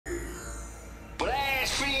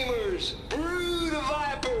vipers, brood of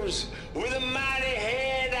vipers, with a mighty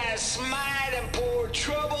hand that smite and pour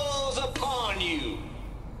troubles upon you.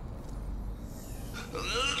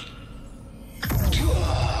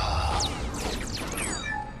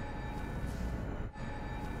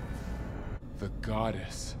 The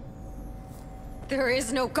goddess. There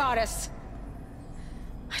is no goddess.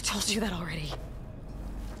 I told you that already.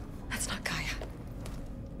 That's not Gaia.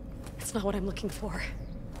 It's not what I'm looking for.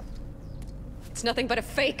 It's nothing but a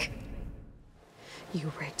fake.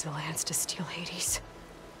 You raped the lands to steal Hades.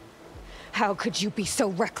 How could you be so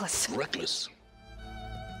reckless? Reckless?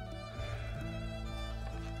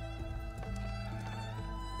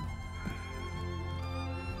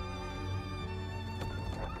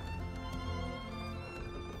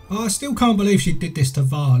 I still can't believe she did this to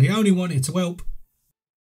Val. He only wanted to help.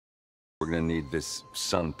 We're gonna need this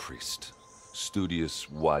sun priest,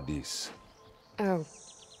 Studius Wadis. Oh,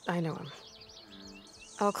 I know him.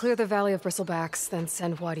 I'll clear the Valley of Bristlebacks, then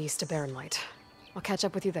send Wadis to Barren Light. I'll catch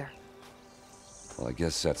up with you there. Well, I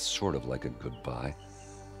guess that's sort of like a goodbye.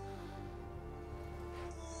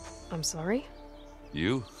 I'm sorry?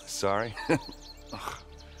 You? Sorry? Ugh.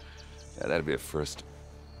 Yeah, that'd be a first.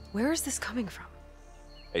 Where is this coming from?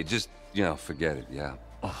 Hey, just, forget it, yeah.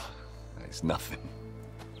 Ugh, it's nothing.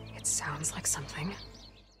 It sounds like something.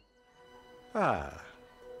 Ah.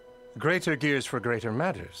 Greater gears for greater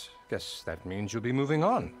matters. Guess that means you'll be moving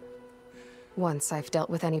on. Once I've dealt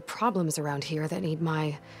with any problems around here that need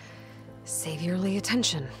my saviorly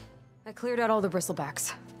attention. I cleared out all the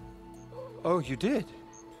Bristlebacks. Oh, you did?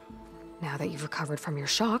 Now that you've recovered from your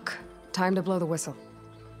shock, time to blow the whistle.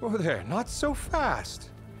 Oh, there, not so fast.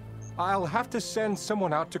 I'll have to send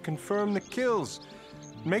someone out to confirm the kills.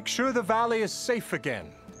 Make sure the valley is safe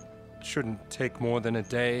again. It shouldn't take more than a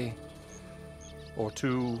day or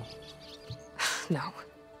two. No.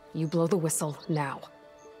 You blow the whistle now.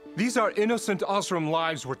 These are innocent Osram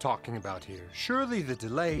lives we're talking about here. Surely the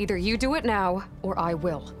delay... Either you do it now, or I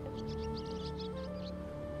will.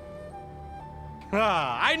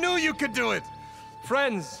 Ah, I knew you could do it!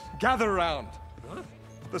 Friends, gather around. Huh?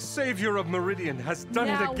 The savior of Meridian has done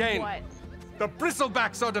it again. What? The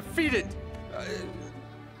Bristlebacks are defeated.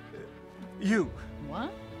 You.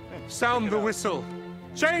 What? Sound the whistle.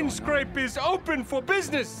 Chain Scrape is open for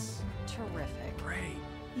business. Terrific. Great.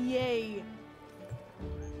 Yay.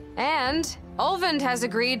 And Ulvund has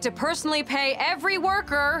agreed to personally pay every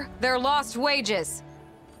worker their lost wages.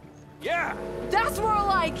 Yeah! That's more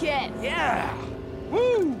like it. Yeah!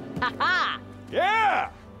 Woo! Ha Yeah!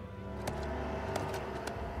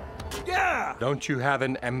 Yeah! Don't you have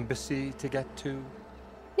an embassy to get to?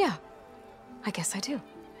 Yeah, I guess I do.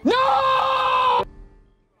 No!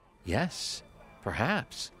 Yes,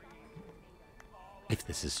 perhaps. If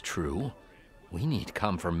this is true, we need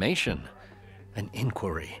confirmation. An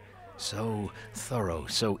inquiry. So thorough,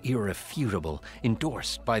 so irrefutable,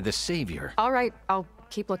 endorsed by the Savior. All right, I'll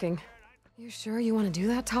keep looking. You sure you want to do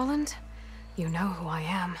that, Tolland? You know who I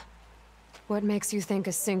am. What makes you think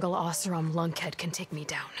a single Oseram lunkhead can take me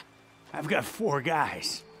down? I've got 4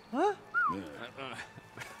 guys. Huh?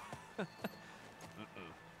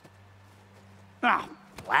 Ah,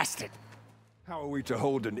 blast it. How are we to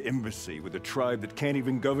hold an embassy with a tribe that can't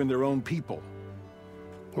even govern their own people?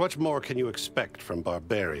 What more can you expect from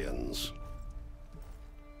barbarians?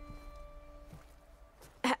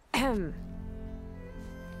 Ahem.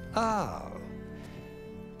 Ah.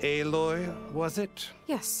 Aloy, was it?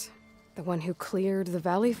 Yes, the one who cleared the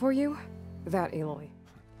valley for you? That Aloy.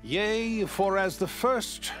 Yea, for as the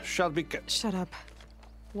first shall be... Shut up.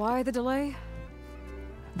 Why the delay?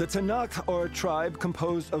 The Tanakh are a tribe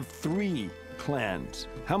composed of 3 clans.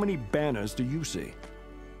 How many banners do you see?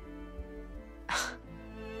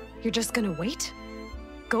 You're just gonna wait?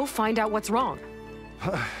 Go find out what's wrong.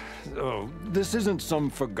 Oh, this isn't some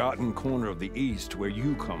forgotten corner of the East where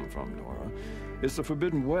you come from, Nora. It's the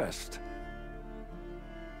Forbidden West.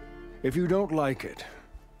 If you don't like it,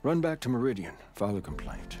 run back to Meridian, file a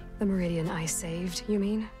complaint. The Meridian I saved, you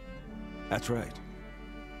mean? That's right.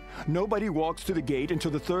 Nobody walks to the gate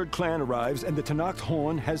until the 3rd clan arrives and the Tanakh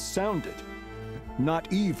horn has sounded.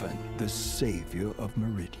 Not even the Savior of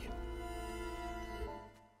Meridian.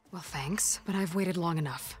 Well, thanks, but I've waited long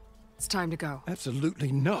enough. It's time to go.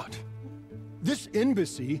 Absolutely not. This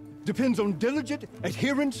embassy depends on diligent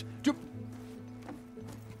adherence to...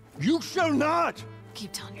 You shall not!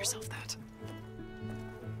 Keep telling yourself that.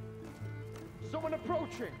 Someone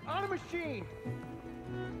approaching! On a machine!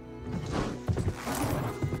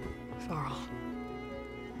 Varl.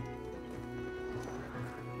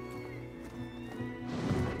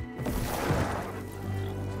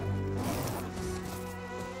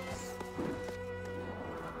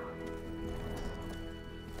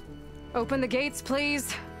 Open the gates,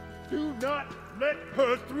 please. Do not let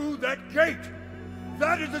her through that gate!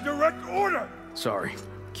 That is a direct order! Sorry,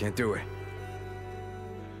 can't do it.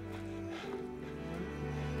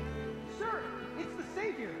 Sir, it's the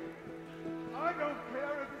Savior! I don't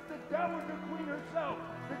care if it's the Dowager Queen herself!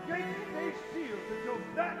 The gate stays sealed until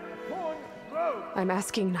that horn blows! I'm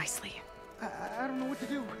asking nicely. I don't know what to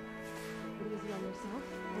do.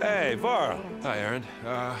 Hey, Var. Hi, Aaron.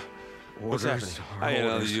 What's happening? You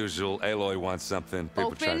know, the usual. Aloy wants something.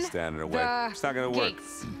 People trying to stand in her way. It's not gonna work.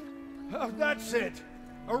 Gates. That's it!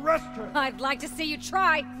 Arrest her! I'd like to see you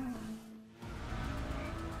try.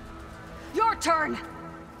 Your turn!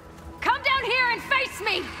 Come down here and face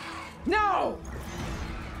me! No!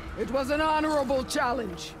 It was an honorable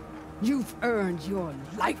challenge. You've earned your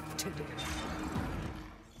life today.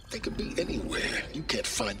 They could be anywhere. You can't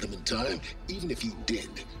find them in time. Even if you did,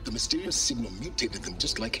 the mysterious signal mutated them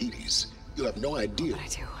just like Hades. You have no idea. What I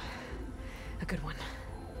do? A good one.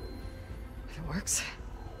 If it works.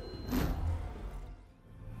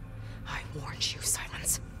 I warned you,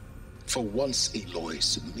 Silence. For once, Aloy,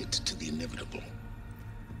 submit to the inevitable.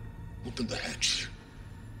 Open the hatch.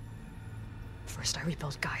 First I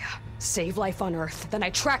rebuild Gaia, save life on Earth, then I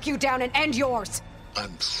track you down and end yours!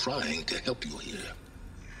 I'm trying to help you here.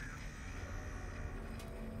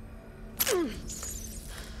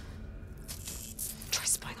 Try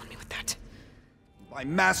spying on me with that. By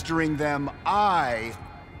mastering them, I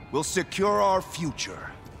will secure our future.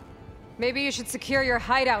 Maybe you should secure your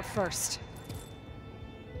hideout first.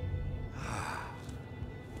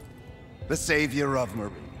 The savior of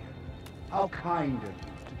Marie. How kind of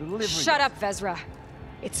you to deliver. Shut up, Vezra.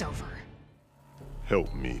 It's over.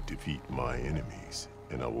 Help me defeat my enemies,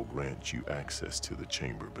 and I will grant you access to the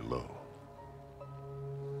chamber below.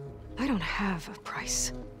 I don't have a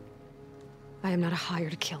price. I am not a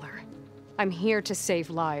hired killer. I'm here to save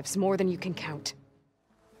lives, more than you can count.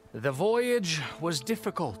 The voyage was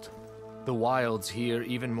difficult. The wilds here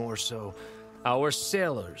even more so. Our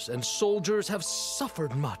sailors and soldiers have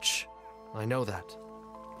suffered much. I know that.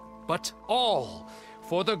 But all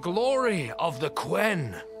for the glory of the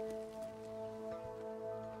Quen.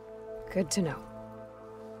 Good to know.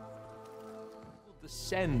 We'll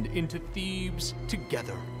descend into Thebes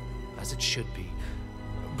together, as it should be.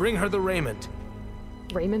 Bring her the raiment.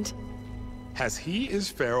 Raiment? As he is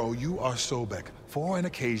Pharaoh, you are Sobek. For an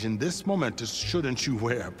occasion this momentous, shouldn't you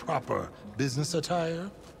wear proper business attire?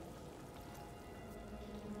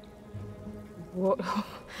 Whoa.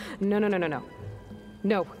 No.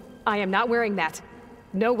 No, I am not wearing that.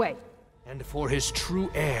 No way. And for his true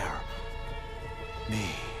heir, me.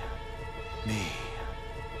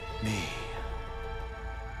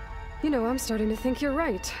 You know, I'm starting to think you're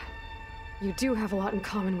right. You do have a lot in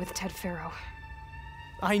common with Ted Pharaoh.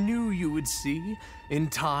 I knew you would see, in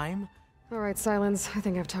time. All right, Silence. I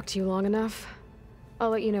think I've talked to you long enough. I'll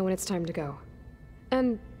let you know when it's time to go.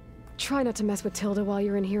 And try not to mess with Tilda while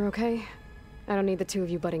you're in here, okay? I don't need the two of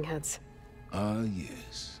you butting heads.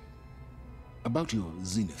 Yes. About your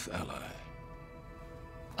Zenith ally.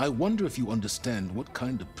 I wonder if you understand what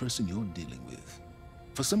kind of person you're dealing with.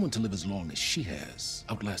 For someone to live as long as she has,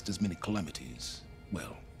 outlast as many calamities,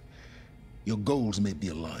 well, your goals may be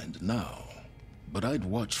aligned now, but I'd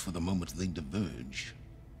watch for the moment they diverge.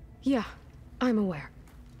 Yeah, I'm aware.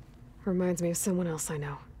 Reminds me of someone else I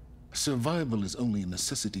know. Survival is only a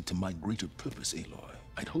necessity to my greater purpose, Aloy.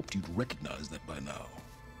 I'd hoped you'd recognize that by now.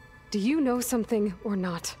 Do you know something or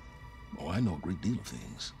not? Oh, I know a great deal of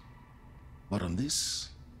things. But on this,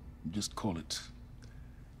 just call it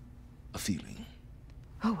a feeling.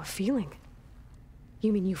 Oh, a feeling?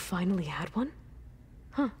 You mean you finally had one?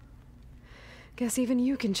 Huh. Guess even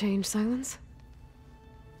you can change, Silence.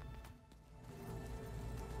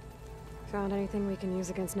 Found anything we can use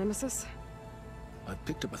against Nemesis? I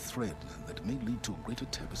picked up a thread that may lead to a greater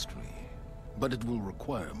tapestry, but it will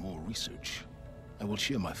require more research. I will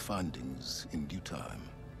share my findings in due time.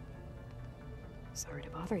 Sorry to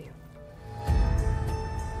bother you.